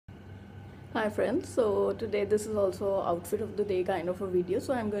Hi friends, so today this is also outfit of the day kind of a video.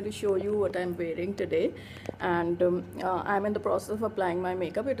 So I'm going to show you what I'm wearing today, and I'm in the process of applying my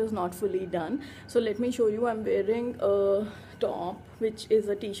makeup. It is not fully done, so let me show you. I'm wearing a top which is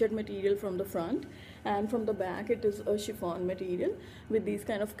a t-shirt material from the front, and from the back it is a chiffon material with these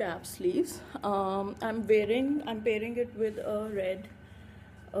kind of cap sleeves. I'm pairing it with a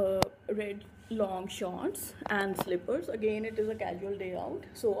red long shorts and slippers. Again, it is a casual day out,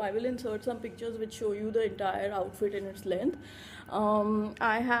 so I will insert some pictures which show you the entire outfit in its length.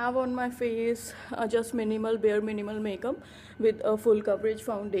 I have on my face just bare minimal makeup with a full coverage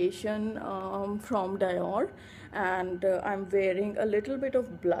foundation from Dior, and I'm wearing a little bit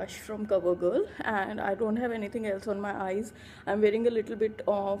of blush from CoverGirl, and I don't have anything else on my eyes. I'm wearing a little bit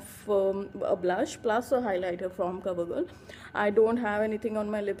of a blush plus a highlighter from CoverGirl. I don't have anything on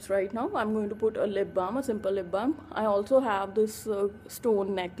my lips right now. I'm going to put a lip balm, a simple lip balm. I also have this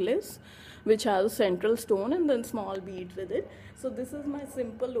stone necklace which has a central stone and then small beads with it. So this is my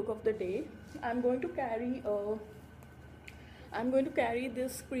simple look of the day. I'm going to carry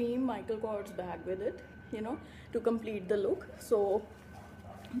this cream Michael Kors bag with it, to complete the look. So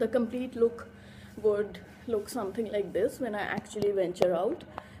the complete look would look something like this when I actually venture out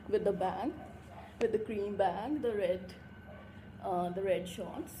with the bag, with the cream bag, the red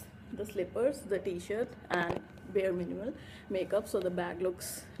shorts, the slippers, the t-shirt, and bare minimal makeup. So the bag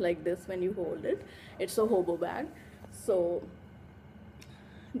looks like this when you hold it. It's a hobo bag. So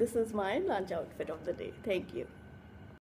this is my lunch outfit of the day. Thank you.